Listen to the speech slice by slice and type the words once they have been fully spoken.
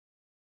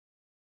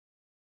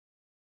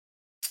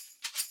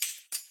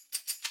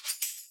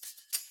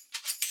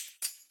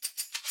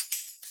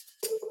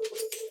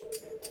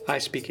I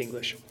speak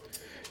English.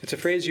 It's a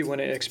phrase you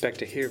wouldn't expect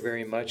to hear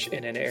very much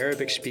in an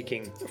Arabic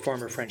speaking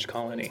former French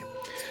colony.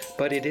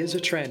 But it is a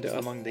trend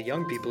among the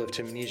young people of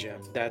Tunisia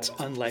that's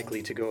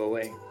unlikely to go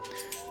away.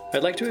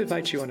 I'd like to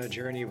invite you on a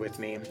journey with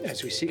me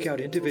as we seek out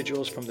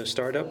individuals from the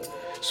startup,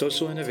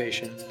 social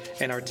innovation,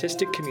 and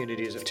artistic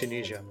communities of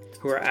Tunisia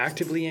who are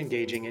actively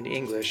engaging in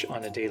English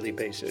on a daily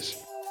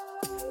basis.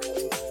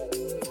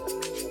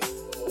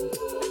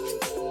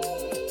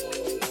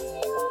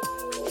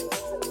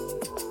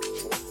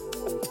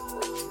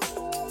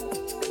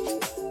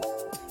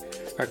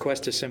 Our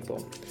quest is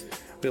simple.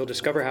 We'll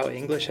discover how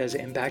English has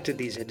impacted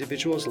these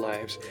individuals'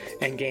 lives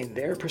and gain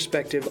their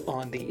perspective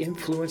on the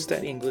influence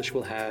that English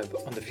will have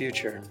on the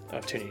future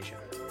of Tunisia.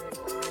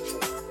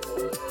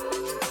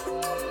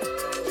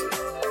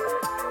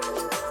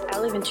 I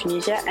live in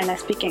Tunisia and I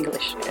speak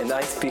English. And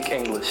I speak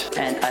English.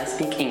 And I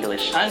speak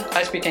English. And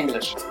I speak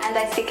English.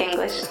 And I speak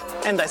English.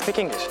 And I speak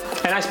English.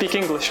 And I speak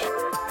English.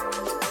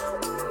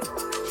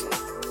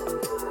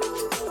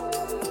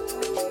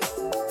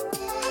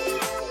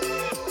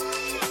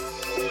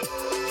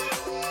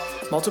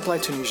 Multiply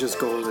Tunisia's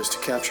goal is to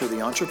capture the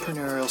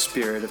entrepreneurial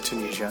spirit of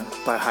Tunisia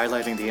by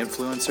highlighting the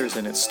influencers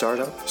in its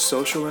startup,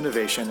 social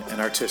innovation, and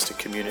artistic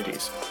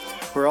communities.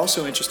 We're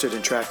also interested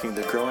in tracking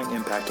the growing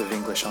impact of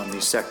English on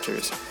these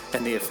sectors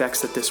and the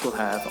effects that this will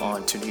have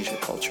on Tunisian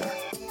culture.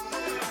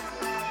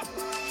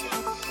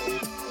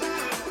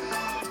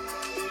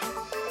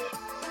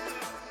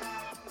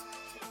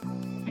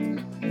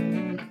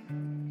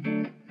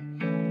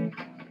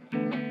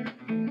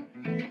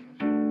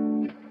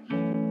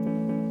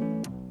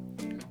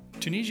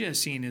 Tunisia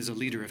is seen as a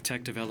leader of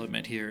tech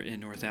development here in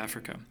North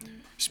Africa.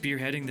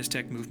 Spearheading this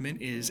tech movement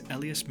is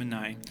Elias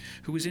Menai,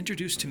 who was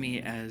introduced to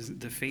me as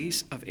the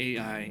face of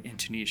AI in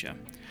Tunisia.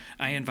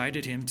 I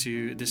invited him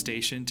to the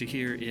station to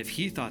hear if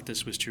he thought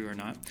this was true or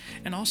not,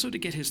 and also to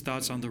get his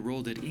thoughts on the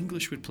role that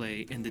English would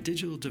play in the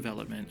digital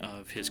development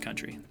of his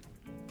country.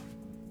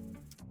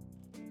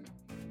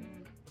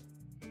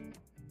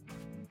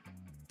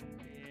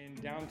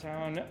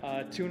 Downtown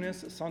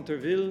Tunis,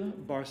 Centerville,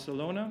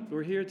 Barcelona.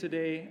 We're here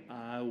today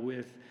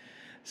with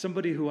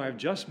somebody who I've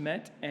just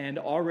met and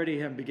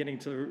already am beginning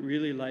to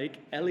really like,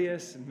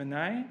 Elias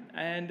Menai.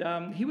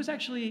 And he was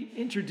actually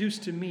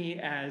introduced to me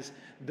as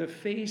the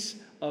face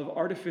of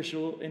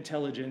artificial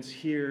intelligence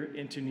here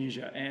in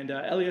Tunisia. And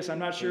Elias, I'm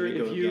not sure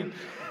if you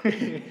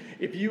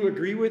if you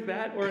agree with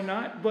that or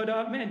not, but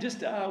man,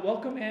 just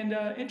welcome and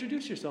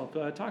introduce yourself.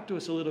 Talk to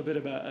us a little bit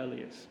about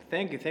Elias.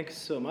 Thank you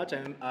so much.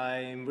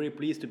 I'm very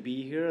pleased to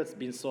be here. It's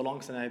been so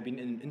long since I've been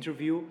in an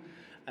interview,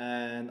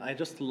 and I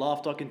just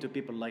love talking to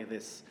people like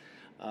this.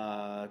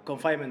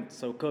 Confinement,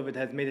 so COVID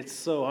has made it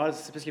so hard,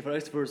 especially for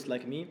experts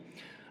like me.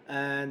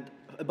 And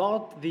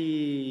about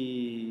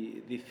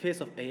the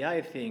face of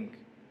AI thing,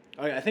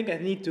 I think I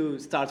need to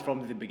start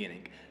from the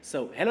beginning.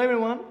 So, hello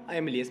everyone, I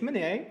am Elias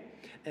Menai,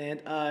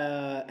 and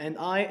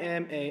I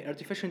am an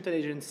artificial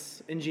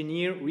intelligence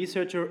engineer,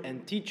 researcher,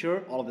 and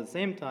teacher all at the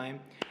same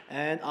time.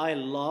 And I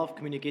love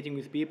communicating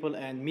with people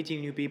and meeting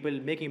new people,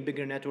 making a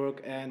bigger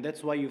network, and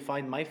that's why you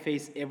find my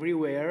face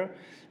everywhere.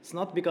 It's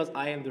not because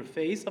I am the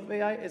face of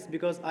AI, it's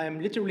because I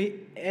am literally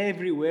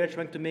everywhere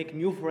trying to make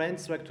new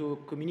friends, trying to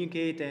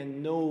communicate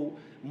and know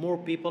more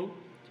people,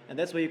 and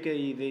that's why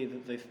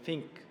they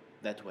think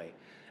that way.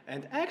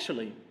 And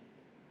actually,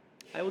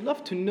 I would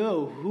love to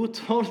know who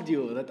told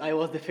you that I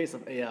was the face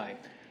of AI.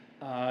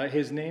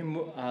 His name,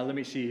 let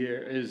me see here,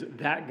 is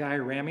That Guy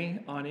Rami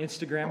on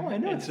Instagram. Oh, I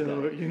know. And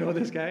so you know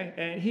this guy.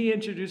 And he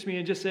introduced me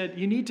and just said,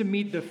 you need to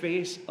meet the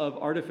face of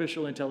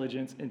artificial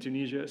intelligence in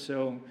Tunisia.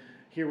 So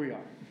here we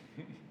are.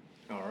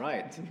 All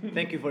right.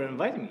 Thank you for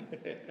inviting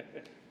me.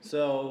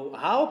 So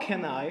how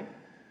can I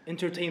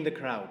entertain the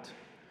crowd?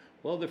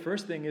 Well, the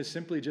first thing is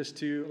simply just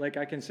to, like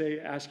I can say,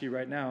 ask you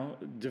right now,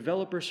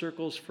 developer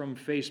circles from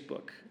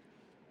Facebook.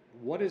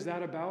 What is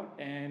that about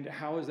and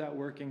how is that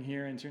working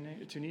here in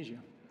Tunisia?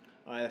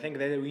 I think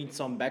that we need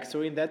some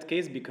backstory in that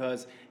case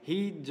because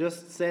he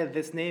just said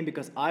this name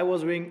because I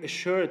was wearing a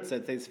shirt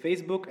that says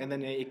Facebook and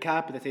then a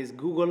cap that says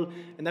Google,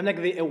 and I'm like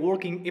a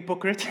working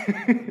hypocrite.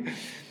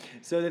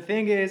 So the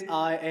thing is,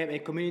 I am a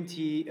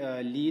community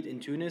lead in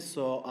Tunis,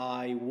 so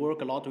I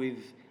work a lot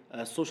with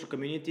social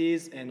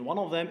communities, and one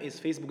of them is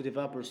Facebook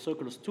Developer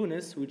Circles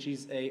Tunis, which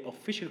is a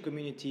official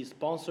community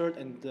sponsored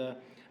and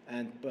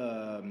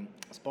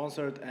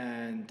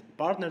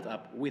partnered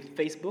up with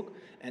Facebook.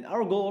 And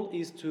our goal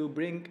is to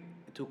bring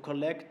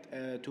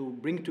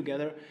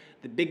together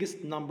the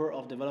biggest number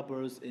of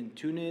developers in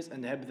Tunis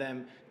and help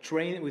them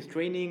train with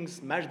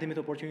trainings, match them with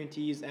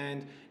opportunities,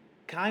 and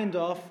kind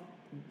of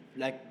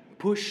like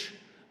push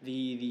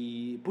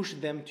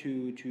them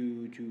to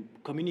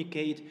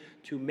communicate,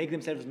 to make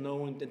themselves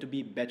known, and to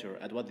be better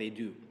at what they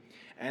do.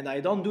 And I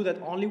don't do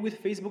that only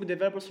with Facebook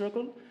Developer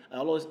Circle.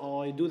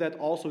 I do that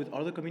also with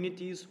other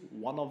communities.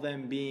 One of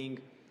them being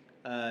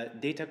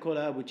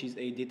Datacola, which is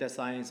a data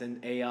science and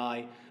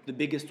AI, the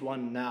biggest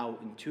one now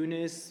in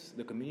Tunis,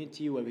 the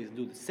community where we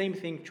do the same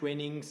thing,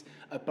 trainings,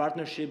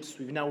 partnerships.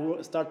 We've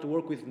now start to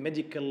work with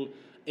medical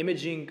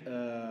imaging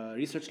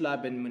research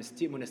lab in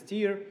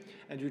Monastir,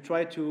 and we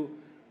try to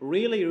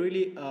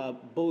really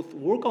both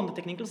work on the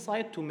technical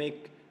side to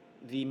make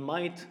the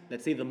might,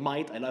 let's say the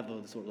might, I love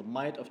the sort of the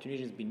might of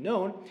Tunisians be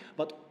known,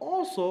 but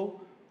also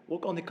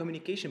work on the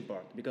communication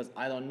part, because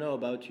I don't know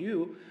about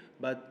you,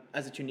 but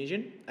as a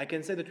Tunisian, I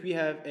can say that we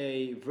have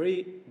a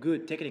very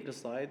good technical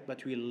side,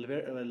 but we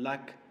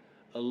lack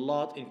a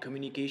lot in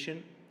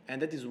communication,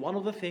 and that is one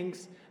of the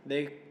things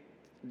they,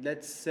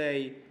 let's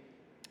say,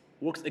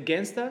 works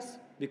against us,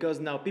 because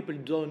now people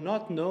do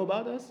not know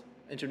about us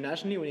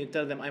internationally. When you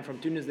tell them I'm from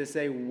Tunis, they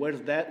say,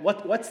 where's that?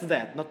 What's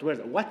that? Not where's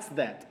that, what's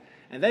that?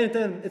 And then you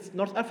tell them it's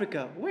North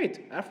Africa.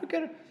 Wait,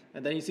 Africa?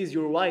 And then he sees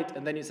you're white,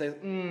 and then he says,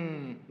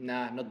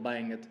 nah, not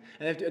buying it.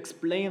 And I have to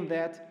explain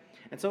that.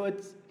 And so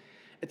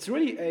it's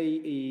really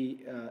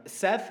a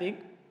sad thing,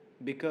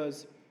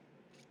 because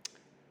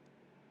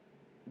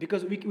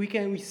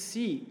we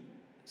see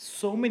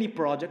so many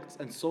projects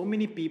and so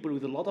many people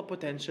with a lot of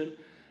potential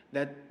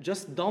that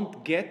just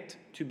don't get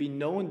to be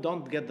known,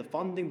 don't get the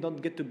funding,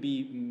 don't get to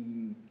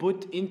be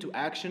put into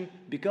action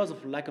because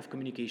of lack of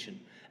communication.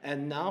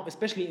 And now,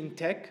 especially in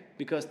tech,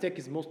 because tech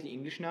is mostly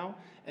English now,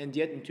 and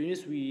yet in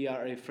Tunis we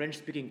are a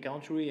French-speaking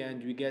country,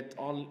 and we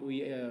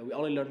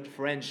only learn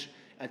French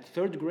at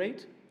 3rd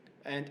grade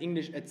and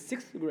English at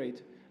 6th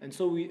grade. And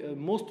so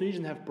most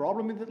Tunisians have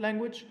problem with that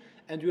language,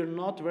 and we are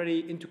not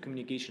very into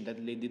communication.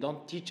 That they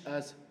don't teach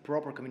us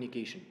proper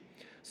communication.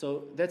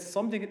 So that's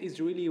something that is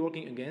really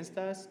working against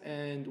us.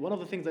 And one of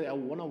the things that I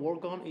want to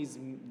work on is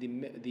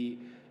the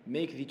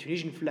make the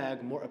Tunisian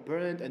flag more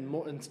apparent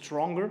and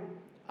stronger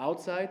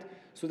outside,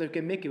 so that we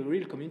can make a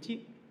real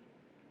community.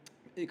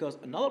 Because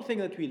another thing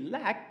that we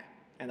lack,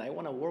 and I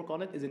want to work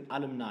on it, is in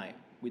alumni.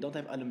 We don't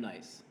have alumni.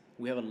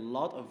 We have a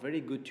lot of very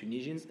good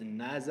Tunisians in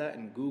NASA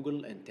and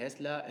Google and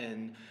Tesla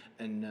and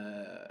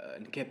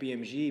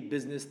KPMG,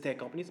 business tech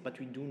companies, but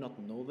we do not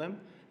know them,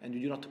 and we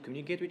do not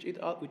communicate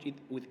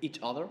with each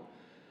other.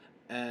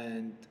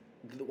 And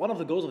one of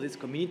the goals of these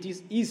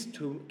communities is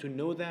to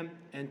know them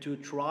and to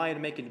try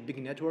and make it a big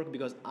network,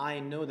 because I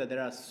know that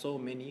there are so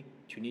many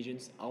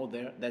Tunisians out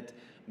there that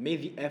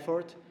made the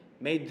effort,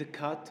 made the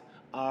cut,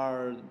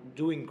 are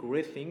doing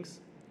great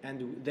things,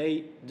 and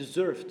they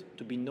deserved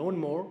to be known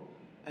more,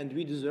 and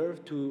we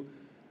deserve to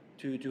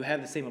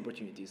have the same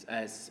opportunities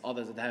as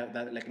others that have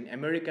that. Like in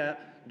America,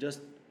 just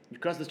you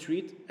cross the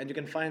street and you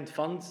can find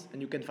funds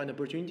and you can find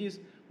opportunities,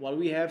 while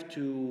we have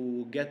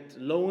to get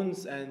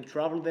loans and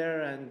travel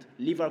there and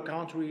leave our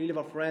country, leave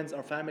our friends,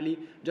 our family,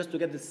 just to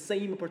get the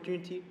same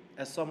opportunity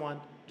as someone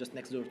just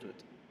next door to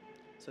it.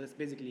 So that's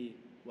basically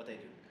what I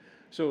do.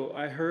 So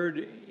I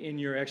heard in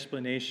your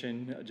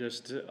explanation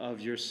just of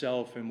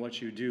yourself and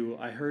what you do,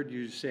 I heard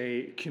you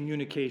say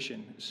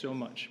communication so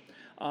much.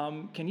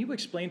 Can you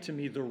explain to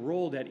me the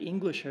role that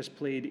English has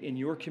played in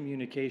your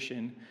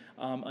communication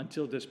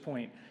until this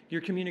point?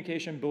 Your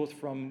communication, both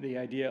from the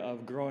idea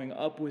of growing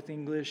up with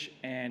English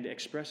and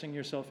expressing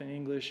yourself in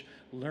English,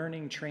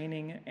 learning,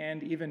 training,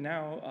 and even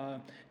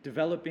now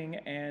developing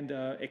and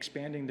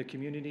expanding the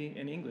community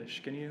in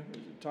English. Can you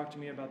talk to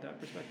me about that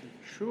perspective?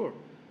 Sure.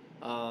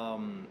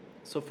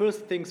 So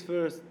first things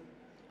first,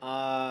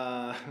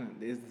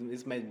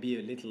 this might be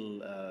a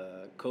little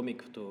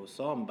comic to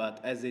some,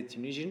 but as a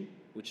Tunisian,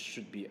 which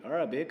should be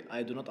Arabic,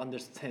 I do not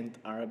understand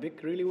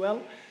Arabic really well,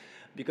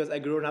 because I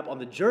grew up on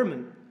the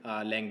German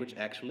language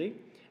actually,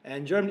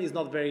 and German is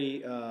not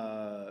very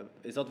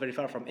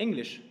far from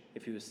English,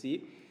 if you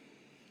see.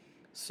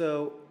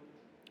 So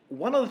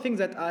one of the things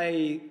that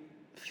I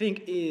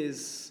think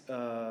is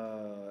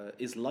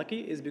lucky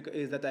is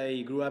that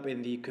I grew up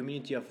in the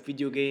community of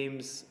video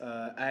games,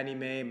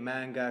 anime,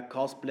 manga,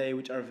 cosplay,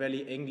 which are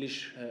very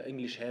English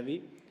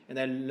heavy, and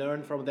I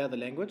learned from there the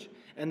language,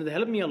 and it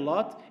helped me a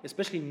lot,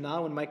 especially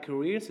now in my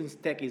career, since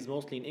tech is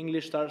mostly in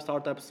English,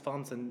 startups,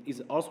 funds, and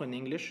is also in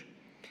English.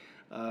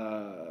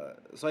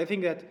 So I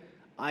think that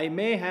I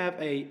may have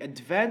a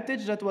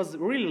advantage that was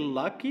really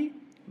lucky,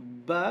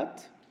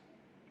 but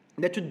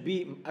that should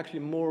be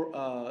actually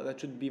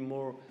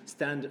more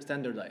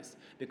standardized,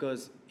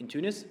 because in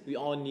Tunis we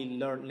only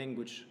learn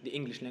the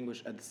English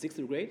language at the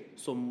 6th grade.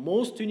 So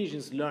most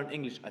Tunisians learn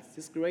English at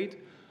 6th grade,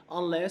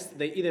 unless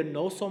they either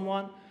know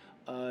someone,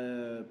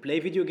 play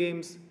video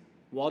games,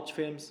 watch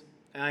films.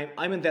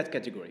 I'm in that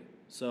category.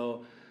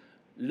 So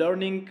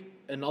learning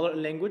another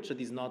language that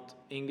is not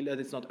English, that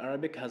is not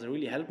Arabic, has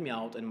really helped me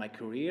out in my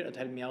career. It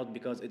helped me out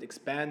because it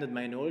expanded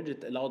my knowledge.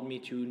 It allowed me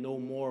to know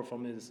more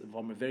from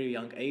a very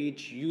young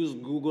age, use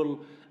Google,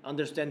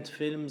 understand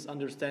films,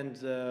 understand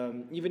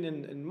even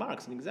in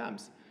marks and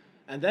exams.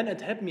 And then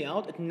it helped me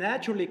out. It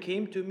naturally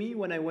came to me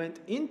when I went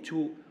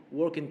into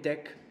work in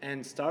tech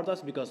and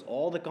startups, because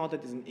all the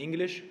content is in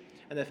English,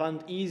 and I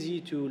found it easy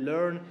to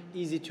learn,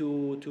 easy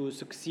to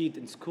succeed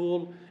in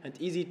school, and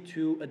easy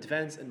to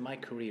advance in my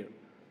career.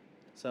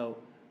 So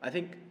I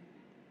think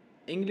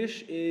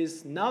English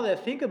is, now that I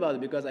think about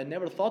it, because I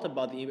never thought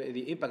about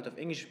the impact of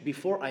English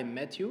before I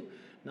met you,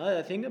 now that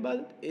I think about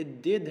it,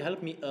 it did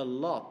help me a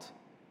lot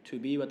to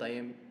be what I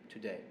am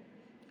today.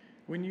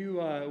 When you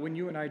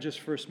and I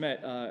just first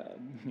met,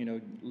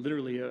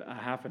 literally a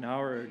half an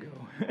hour ago,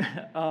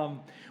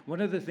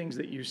 one of the things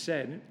that you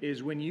said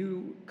is when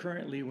you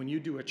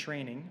do a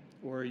training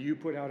or you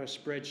put out a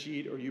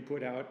spreadsheet or you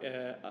put out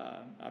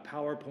a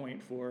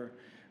PowerPoint for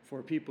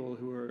people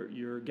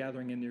you're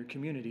gathering in their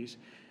communities,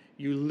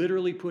 you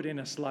literally put in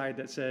a slide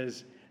that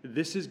says,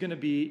 this is going to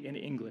be in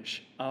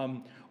English.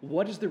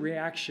 What is the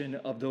reaction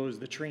of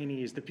the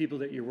trainees, the people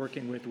that you're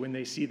working with, when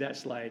they see that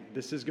slide?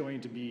 This is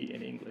going to be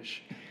in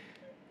English.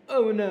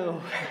 Oh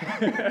no.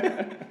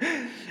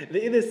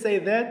 They either say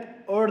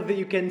that or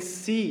you can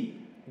see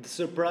the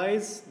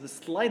surprise, the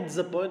slight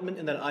disappointment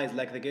in their eyes.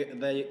 Like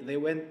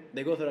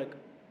they go through like,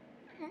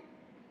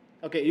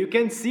 okay, you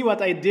can see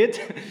what I did,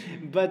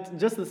 but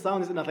just the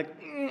sound is enough. Like,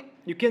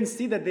 you can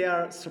see that they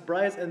are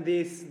surprised and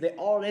they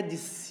already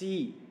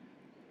see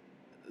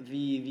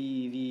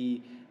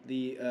the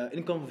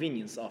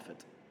inconvenience of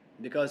it,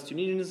 because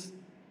Tunisians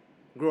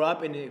grew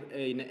up in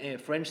a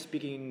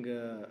French-speaking,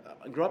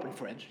 grew up in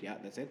French, yeah,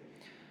 that's it.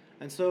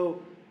 And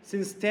so,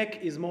 since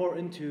tech is more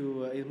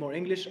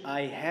English,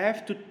 I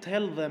have to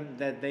tell them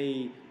that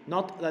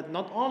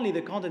not only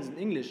the content is in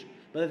English,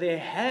 but that they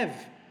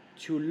have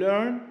to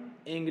learn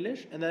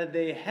English and that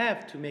they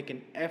have to make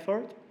an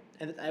effort,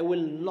 and that I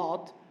will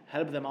not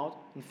help them out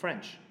in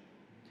French.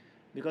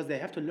 Because they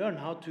have to learn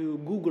how to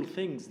Google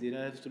things, they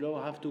have to know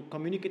how to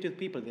communicate with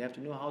people, they have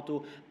to know how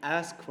to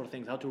ask for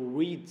things, how to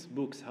read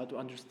books, how to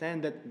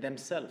understand that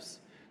themselves.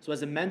 So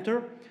as a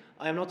mentor,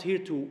 I am not here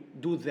to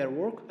do their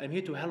work, I'm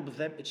here to help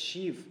them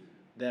achieve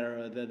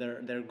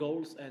their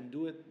goals and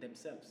do it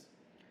themselves.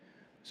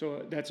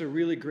 So that's a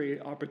really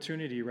great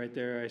opportunity right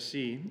there, I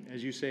see.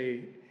 As you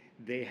say,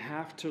 they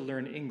have to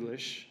learn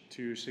English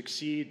to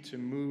succeed, to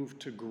move,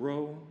 to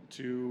grow,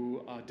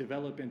 to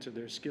develop into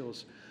their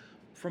skills.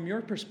 From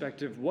your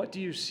perspective, what do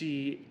you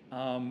see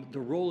the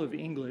role of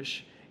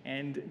English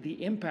and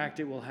the impact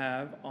it will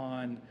have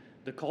on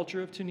the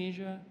culture of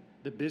Tunisia,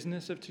 the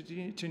business of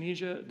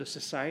Tunisia, the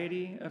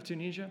society of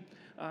Tunisia?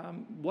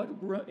 What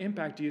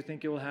impact do you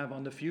think it will have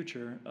on the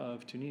future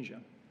of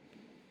Tunisia?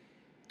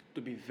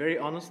 To be very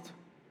honest,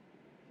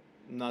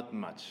 not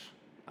much.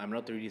 I'm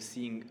not really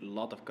seeing a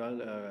lot of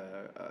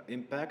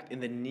impact in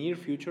the near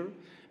future,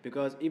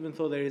 because even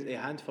though there is a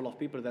handful of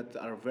people that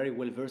are very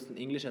well versed in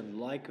English and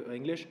like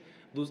English,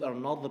 those are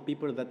not the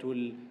people that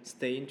will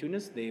stay in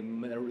Tunis. They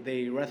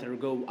rather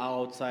go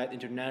outside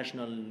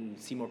international,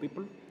 see more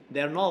people.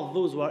 They are not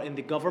those who are in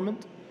the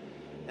government,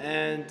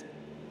 and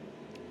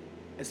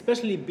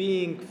especially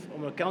being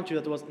from a country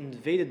that was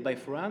invaded by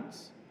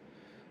France,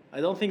 I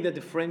don't think that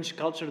the French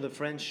culture, the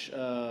French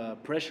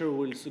pressure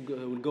will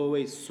go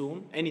away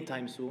soon,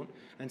 anytime soon.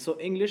 And so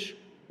English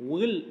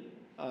will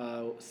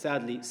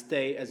sadly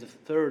stay as a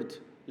third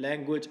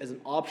language, as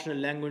an optional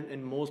language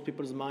in most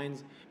people's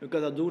minds,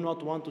 because I do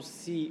not want to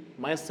see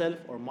myself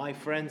or my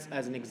friends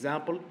as an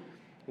example.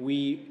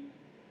 We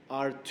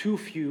are too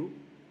few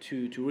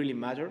to really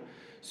matter.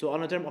 So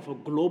on a term of a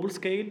global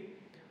scale,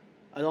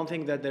 I don't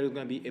think that there is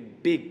going to be a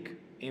big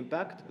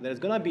impact. There's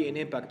going to be an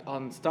impact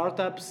on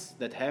startups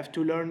that have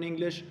to learn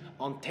English,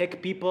 on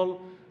tech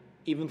people,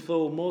 even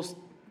though most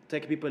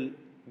tech people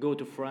go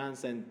to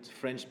France and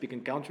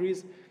French-speaking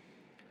countries.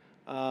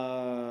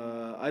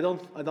 I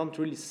don't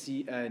really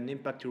see an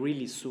impact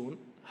really soon.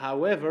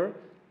 However,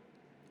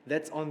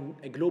 that's on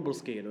a global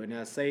scale. When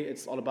I say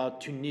it's all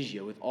about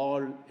Tunisia, with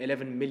all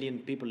 11 million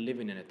people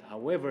living in it.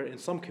 However, in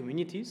some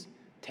communities,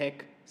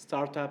 tech,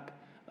 startup,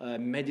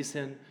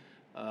 medicine,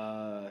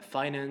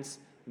 finance,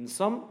 in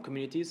some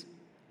communities,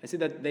 I see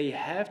that they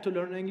have to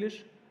learn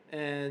English,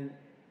 and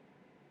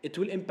it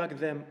will impact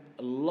them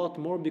a lot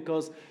more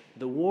because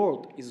the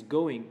world is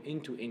going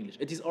into English.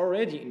 It is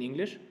already in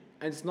English,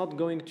 and it's not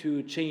going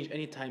to change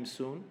anytime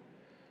soon.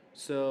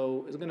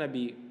 So it's going to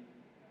be,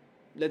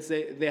 let's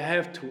say, they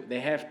have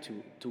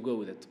to go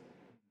with it.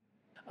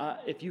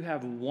 If you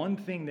have one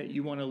thing that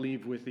you want to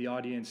leave with the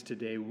audience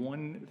today,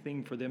 one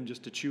thing for them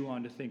just to chew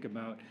on, to think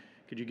about,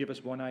 could you give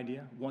us one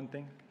idea, one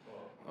thing?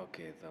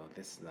 Okay,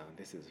 this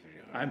is very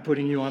hard. I'm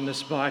putting you on the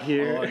spot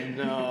here. Oh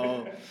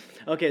no.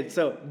 Okay,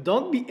 so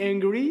don't be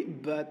angry,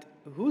 but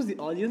who's the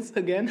audience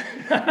again?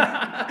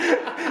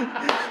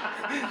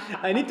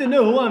 I need to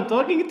know who I'm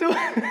talking to.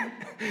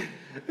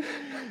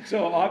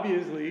 So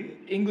obviously,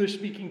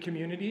 English-speaking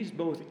communities,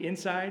 both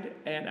inside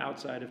and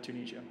outside of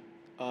Tunisia.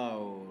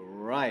 Oh,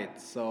 right.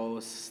 So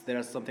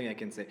there's something I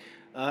can say.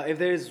 If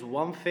there is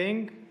one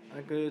thing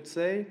I could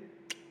say,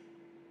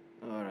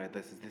 all right,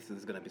 this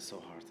is gonna be so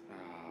hard.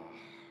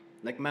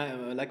 Like my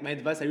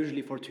advice, I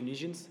usually for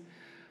Tunisians,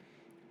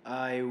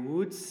 I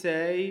would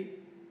say,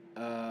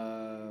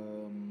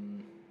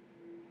 damn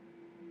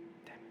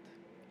it,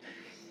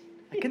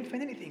 I can't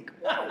find anything.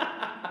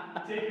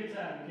 Take your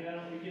time.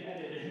 We can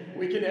edit it.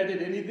 We can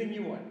edit anything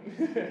you want.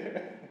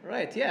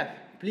 Right? Yeah.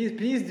 Please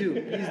do.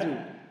 Please do.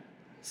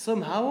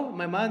 Somehow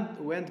my mind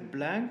went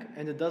blank,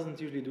 and it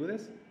doesn't usually do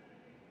this.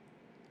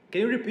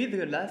 Can you repeat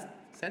the last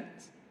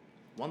sentence?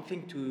 One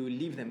thing to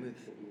leave them with.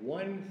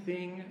 One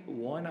thing,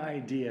 one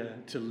idea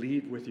to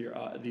leave with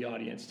the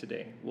audience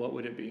today. What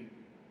would it be?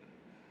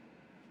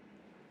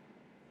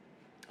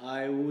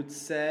 I would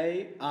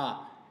say,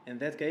 in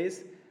that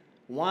case,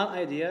 one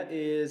idea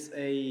is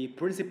a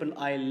principle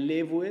I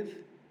live with.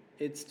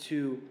 It's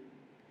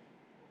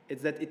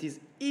that it is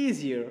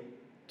easier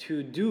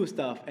to do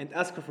stuff and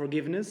ask for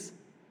forgiveness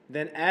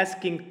than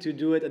asking to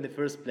do it in the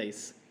first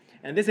place.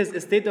 And this is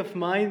a state of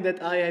mind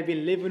that I have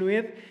been living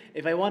with.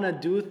 If I want to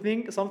do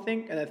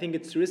something and I think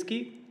it's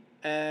risky,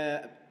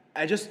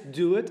 I just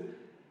do it.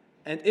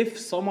 And if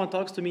someone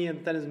talks to me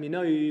and tells me,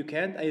 no, you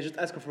can't, I just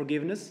ask for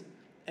forgiveness.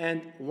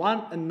 And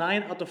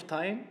 9 out of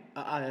 10,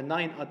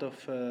 9 out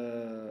of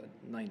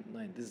 9,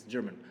 this is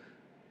German.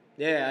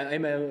 Yeah,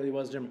 it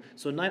was German.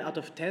 So 9 out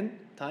of 10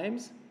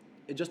 times,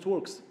 it just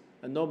works.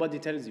 And nobody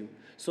tells you.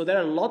 So there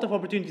are a lot of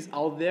opportunities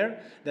out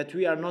there that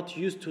we are not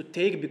used to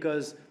take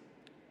because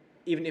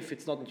even if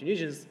it's not in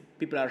Tunisians,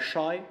 people are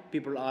shy,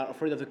 people are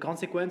afraid of the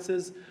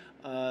consequences.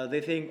 They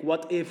think,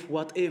 what if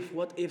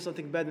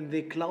something bad, and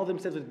they cloud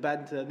themselves with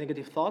bad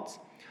negative thoughts,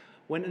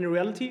 when in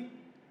reality,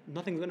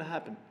 nothing's going to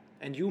happen.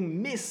 And you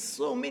miss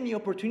so many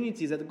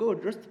opportunities that go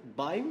just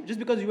by, just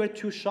because you are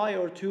too shy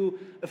or too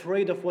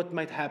afraid of what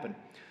might happen.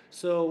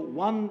 So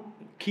one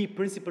key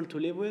principle to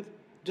live with,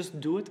 just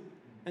do it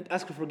and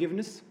ask for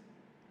forgiveness.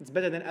 It's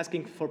better than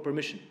asking for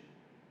permission.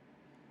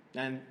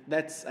 And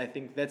I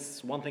think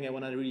that's one thing I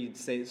want to really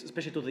say,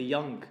 especially to the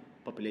young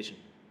population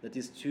that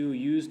is too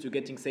used to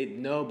getting said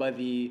no by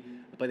the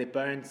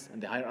parents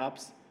and the higher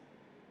ups.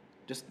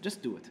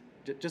 Just do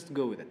it. Just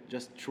go with it.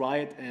 Just try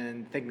it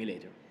and thank me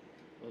later.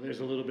 Well,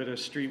 there's a little bit of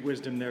street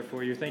wisdom there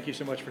for you. Thank you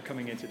so much for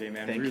coming in today,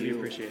 man. Thank really you.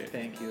 Appreciate it.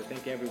 Thank you.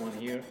 Thank everyone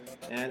here.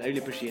 And I really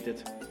appreciate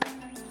it.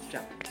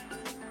 Ciao.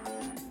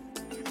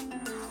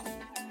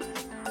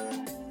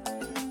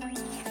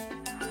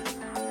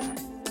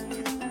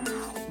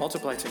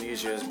 Multiply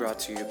Tunisia is brought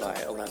to you by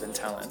 11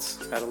 Talents.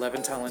 At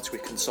 11 Talents, we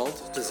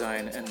consult,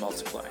 design, and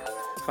multiply.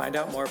 Find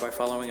out more by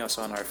following us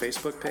on our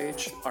Facebook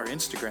page, our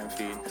Instagram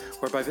feed,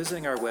 or by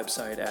visiting our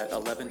website at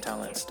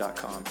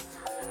 11talents.com.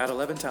 At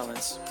 11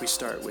 Talents, we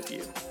start with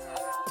you.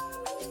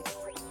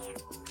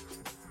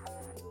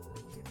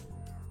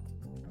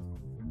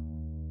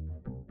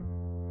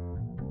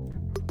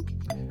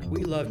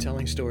 We love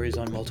telling stories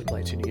on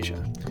Multiply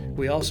Tunisia.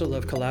 We also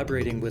love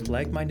collaborating with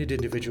like-minded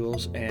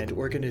individuals and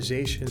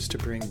organizations to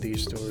bring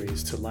these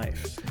stories to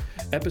life.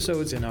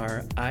 Episodes in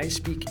our I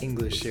Speak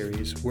English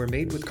series were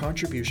made with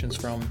contributions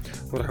from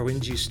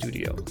Rawinji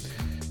Studio.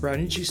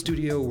 Rawinji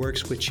Studio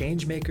works with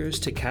changemakers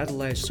to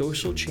catalyze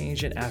social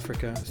change in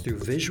Africa through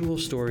visual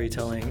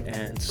storytelling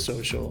and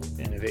social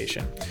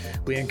innovation.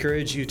 We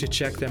encourage you to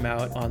check them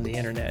out on the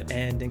internet,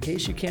 and in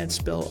case you can't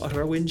spell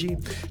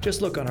Rawinji,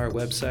 just look on our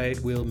website.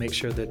 We'll make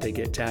sure that they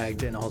get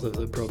tagged and all of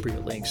the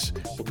appropriate links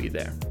will be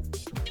there.